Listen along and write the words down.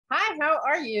How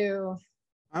are you?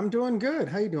 I'm doing good.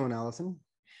 How you doing, Allison?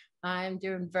 I'm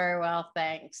doing very well,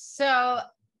 thanks. So,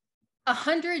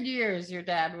 100 years your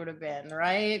dad would have been,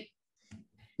 right?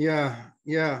 Yeah,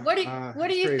 yeah. What do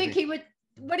It's you think crazy.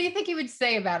 what do you think he would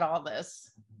say about all this?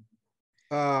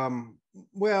 Um,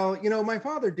 well, my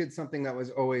father did something that was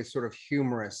always sort of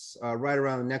humorous, right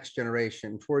around the next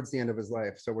generation, towards the end of his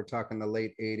life. So we're talking the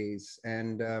late 80s.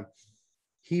 And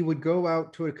he would go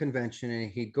out to a convention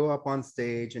and he'd go up on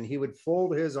stage and he would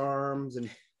fold his arms and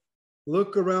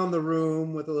look around the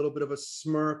room with a little bit of a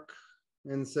smirk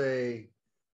and say,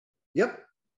 "Yep,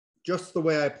 just the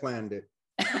way I planned it."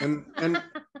 And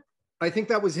I think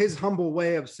that was his humble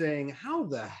way of saying, how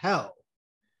the hell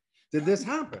did this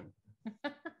happen?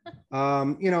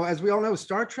 As we all know,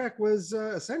 Star Trek was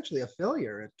essentially a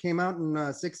failure. It came out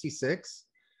in '66.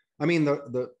 I mean,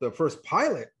 the first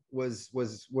pilot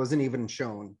wasn't even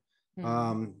shown,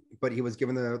 but he was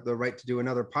given the right to do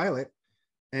another pilot,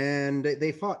 and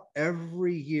they fought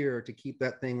every year to keep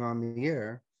that thing on the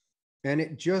air, and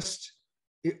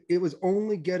it was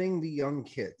only getting the young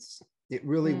kids. It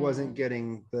really wasn't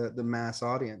getting the mass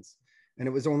audience, and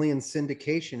it was only in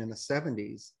syndication in the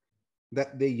 '70s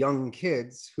that the young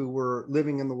kids who were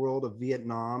living in the world of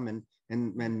Vietnam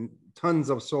and tons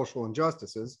of social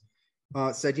injustices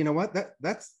said, you know what,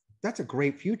 that's a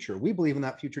great future. We believe in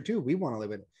that future too. We want to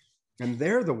live in it. And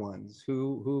they're the ones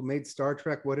who made Star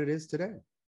Trek what it is today.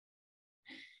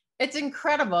 It's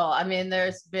incredible. I mean,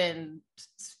 there's been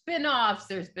spin-offs,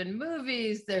 there's been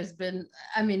movies, there's been,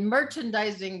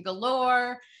 merchandising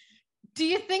galore. Do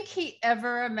you think he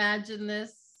ever imagined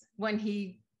this when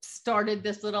he started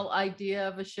this little idea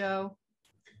of a show?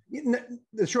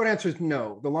 The short answer is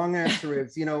no. The long answer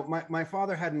is, my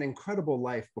father had an incredible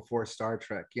life before Star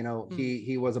Trek.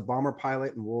 He was a bomber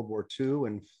pilot in World War II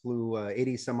and flew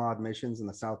 80 some odd missions in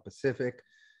the South Pacific.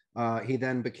 He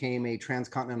then became a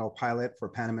transcontinental pilot for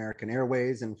Pan American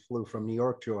Airways and flew from New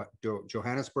York to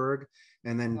Johannesburg,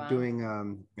 and then doing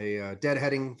a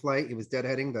deadheading flight. He was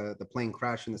deadheading. The plane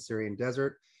crashed in the Syrian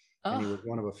desert, and he was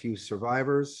one of a few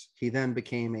survivors. He then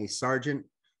became a sergeant,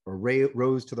 or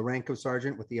rose to the rank of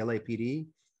sergeant with the LAPD,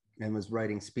 and was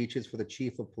writing speeches for the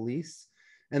chief of police.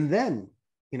 And then,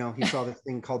 he saw this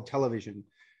thing called television,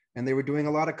 and they were doing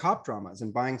a lot of cop dramas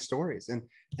and buying stories,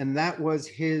 and that was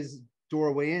his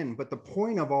doorway in. But the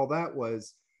point of all that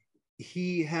was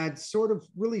he had sort of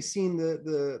really seen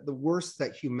the worst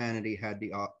that humanity had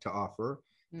to offer,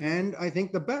 and I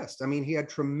think the best. I mean, he had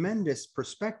tremendous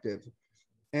perspective,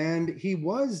 and he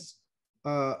was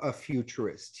a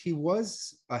futurist. He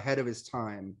was ahead of his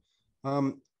time.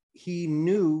 He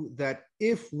knew that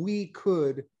if we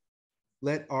could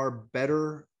let our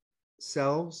better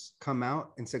selves come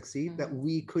out and succeed, that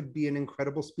we could be an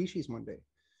incredible species one day.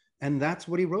 And that's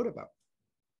what he wrote about.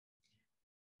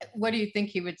 What do you think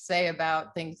he would say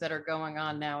about things that are going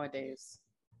on nowadays?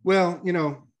 Well,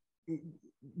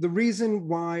 the reason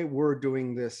why we're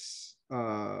doing this,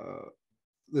 the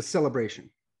celebration,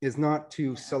 is not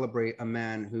to celebrate a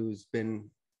man who's been,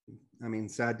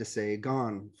 sad to say,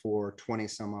 gone for 20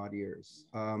 some odd years.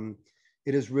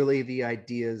 It is really the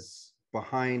ideas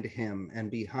behind him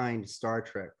and behind Star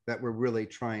Trek that we're really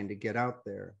trying to get out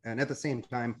there. And at the same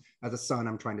time, as a son,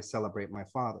 I'm trying to celebrate my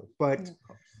father. But,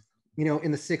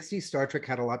 in the '60s, Star Trek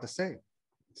had a lot to say.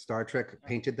 Star Trek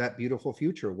painted that beautiful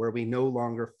future where we no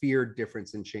longer feared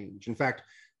difference and change. In fact,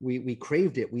 we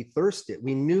craved it, we thirsted it.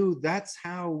 We knew that's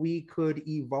how we could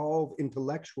evolve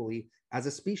intellectually as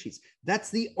a species.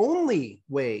 That's the only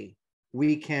way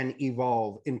we can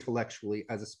evolve intellectually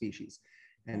as a species.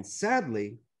 And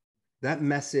sadly, that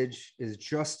message is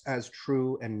just as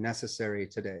true and necessary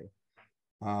today.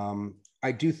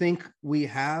 I do think we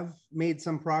have made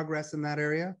some progress in that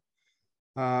area,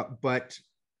 but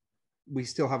we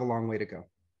still have a long way to go.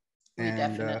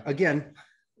 And again,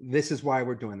 this is why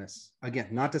we're doing this. Again,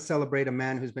 not to celebrate a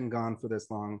man who's been gone for this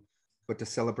long, but to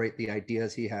celebrate the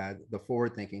ideas he had, the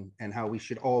forward thinking, and how we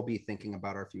should all be thinking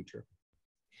about our future.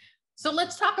 So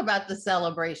let's talk about the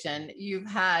celebration. You've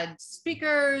had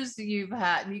speakers, you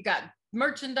got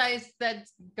merchandise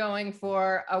that's going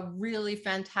for a really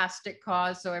fantastic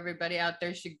cause. So everybody out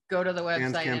there should go to the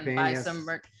website and buy some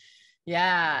merch.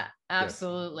 Yeah,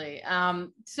 absolutely. Yes.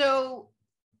 So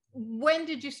when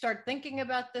did you start thinking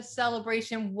about this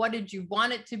celebration? What did you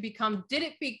want it to become? Did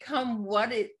it become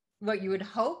what you had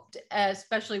hoped,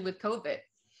 especially with COVID?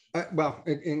 Well,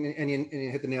 and you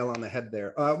hit the nail on the head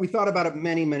there. We thought about it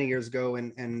many, many years ago,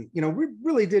 and we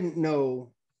really didn't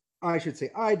know. I should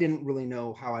say, I didn't really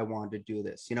know how I wanted to do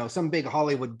this. Some big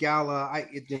Hollywood gala.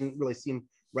 It didn't really seem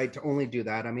right to only do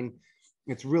that. I mean,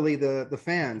 it's really the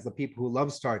fans, the people who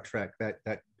love Star Trek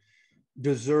that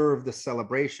deserve the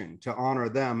celebration, to honor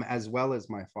them as well as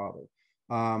my father.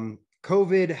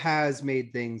 COVID has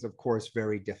made things, of course,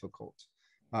 very difficult.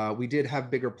 We did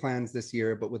have bigger plans this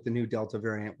year, but with the new Delta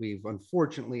variant, we've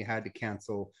unfortunately had to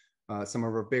cancel some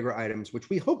of our bigger items, which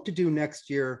we hope to do next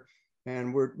year.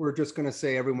 And we're just going to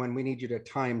say, everyone, we need you to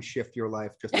time shift your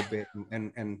life just a bit,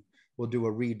 and we'll do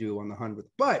a redo on the 100th.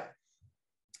 But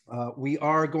we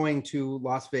are going to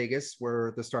Las Vegas,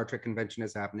 where the Star Trek convention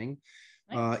is happening.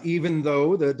 Nice. Even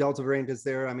though the Delta variant is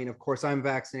there, I mean, of course, I'm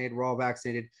vaccinated. We're all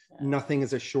vaccinated. Yeah. Nothing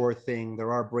is a sure thing.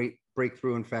 There are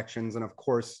breakthrough infections. And of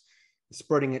course,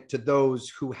 spreading it to those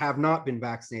who have not been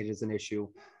vaccinated is an issue.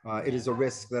 It is a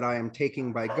risk that I am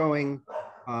taking by going,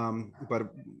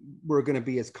 but we're going to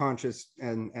be as conscious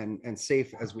and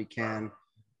safe as we can.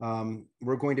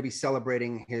 We're going to be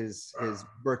celebrating his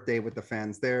birthday with the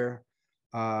fans there.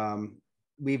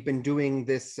 We've been doing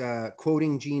this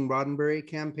quoting Gene Roddenberry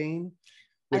campaign,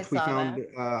 which we found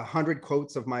 100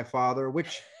 quotes of my father,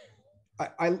 which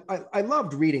I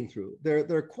loved reading through.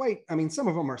 They're quite, I mean, some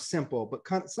of them are simple,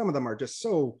 but some of them are just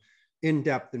so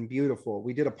in-depth and beautiful.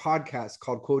 We did a podcast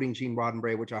called Quoting Gene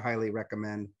Roddenberry, which I highly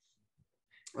recommend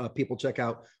people check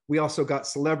out. We also got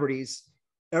celebrities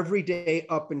every day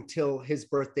up until his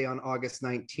birthday on August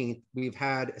 19th. We've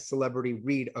had a celebrity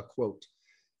read a quote.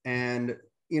 And,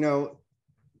 you know,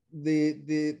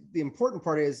 the important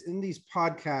part is, in these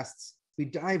podcasts, we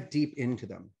dive deep into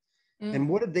them. And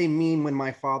what did they mean when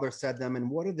my father said them? And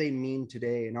what do they mean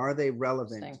today? And are they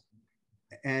relevant?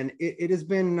 And it has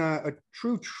been a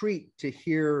true treat to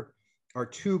hear our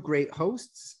two great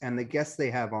hosts and the guests they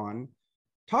have on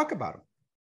talk about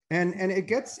them. And it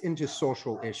gets into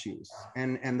social issues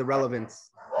and the relevance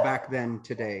back then,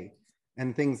 today,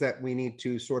 and things that we need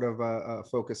to sort of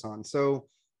focus on. So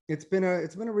it's been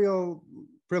a real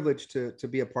privilege to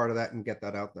be a part of that and get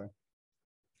that out there.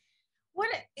 What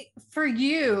for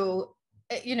you,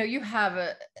 you know, you have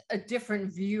a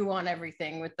different view on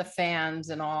everything with the fans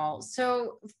and all.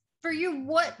 So for you,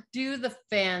 what do the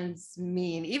fans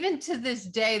mean? Even to this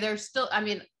day, they're still, I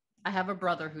mean, I have a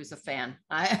brother who's a fan.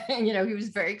 You know, he was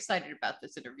very excited about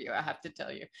this interview, I have to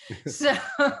tell you. So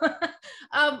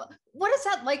what is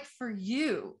that like for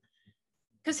you?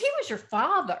 Because he was your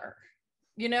father,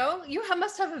 you know, you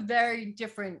must have a very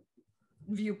different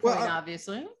viewpoint,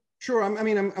 obviously. Sure.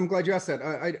 I'm glad you asked that.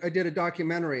 I did a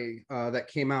documentary that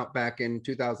came out back in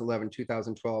 2011,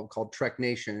 2012 called Trek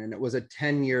Nation. And it was a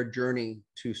 10-year journey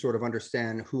to sort of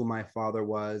understand who my father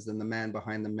was and the man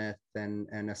behind the myth,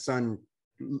 and a son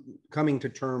coming to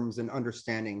terms and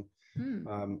understanding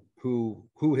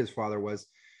who his father was.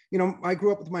 You know, I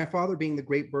grew up with my father being the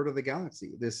great bird of the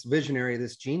galaxy, this visionary,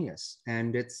 this genius.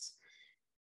 And it's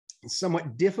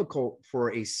somewhat difficult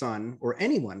for a son, or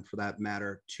anyone for that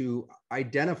matter, to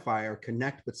identify or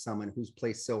connect with someone who's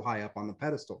placed so high up on the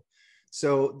pedestal.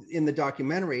 So in the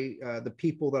documentary, the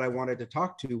people that I wanted to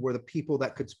talk to were the people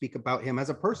that could speak about him as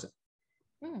a person.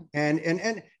 And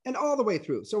all the way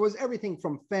through. So it was everything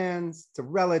from fans to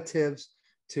relatives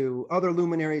to other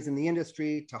luminaries in the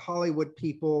industry to Hollywood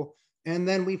people. And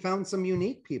then we found some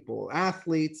unique people,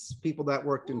 athletes, people that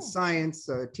worked in science,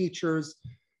 teachers,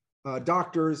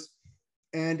 doctors.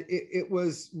 And it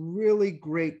was really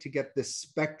great to get this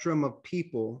spectrum of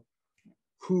people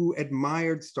who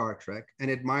admired Star Trek and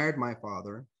admired my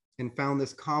father, and found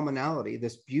this commonality,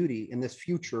 this beauty in this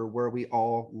future where we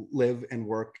all live and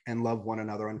work and love one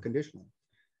another unconditionally.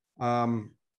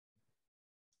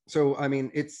 So I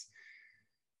mean, it's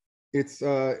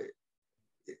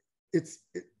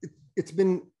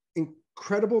been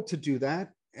incredible to do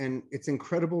that. And it's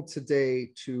incredible today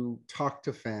to talk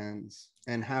to fans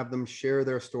and have them share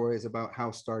their stories about how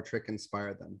Star Trek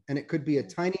inspired them. And it could be a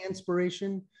tiny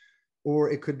inspiration, or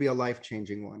it could be a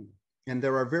life-changing one. And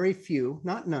there are very few,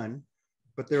 not none,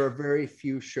 but there are very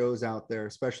few shows out there,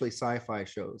 especially sci-fi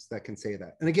shows, that can say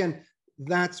that. And again,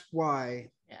 that's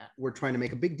why we're trying to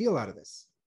make a big deal out of this.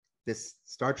 This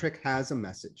Star Trek has a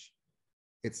message.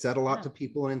 It said a lot to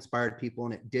people and inspired people,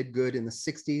 and it did good in the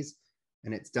 60s.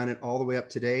 And it's done it all the way up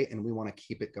today, and we want to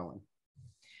keep it going.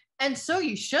 And so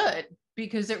you should,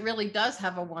 because it really does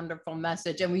have a wonderful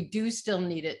message, and we do still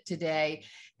need it today.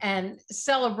 And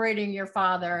celebrating your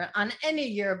father on any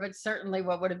year, but certainly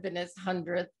what would have been his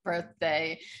 100th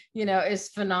birthday, you know, is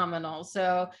phenomenal.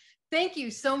 So thank you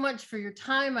so much for your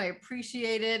time. I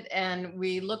appreciate it. And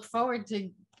we look forward to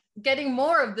getting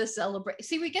more of this celebration.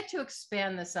 See, we get to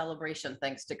expand the celebration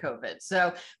thanks to COVID.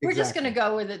 So we're just going to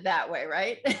go with it that way,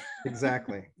 right?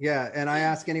 Exactly. Yeah. And I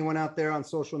ask anyone out there on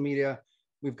social media,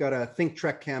 we've got a Think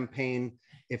Trek campaign.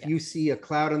 If you see a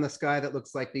cloud in the sky that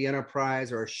looks like the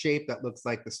Enterprise, or a shape that looks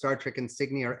like the Star Trek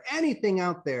insignia, or anything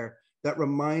out there that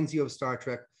reminds you of Star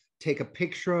Trek, take a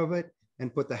picture of it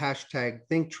and put the hashtag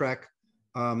ThinkTrek.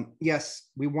 Yes,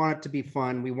 we want it to be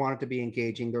fun. We want it to be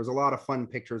engaging. There's a lot of fun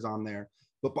pictures on there.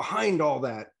 But behind all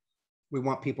that, we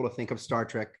want people to think of Star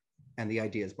Trek and the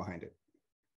ideas behind it.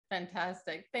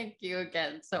 Fantastic. Thank you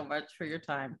again so much for your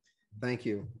time. Thank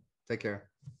you. Take care.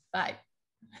 Bye.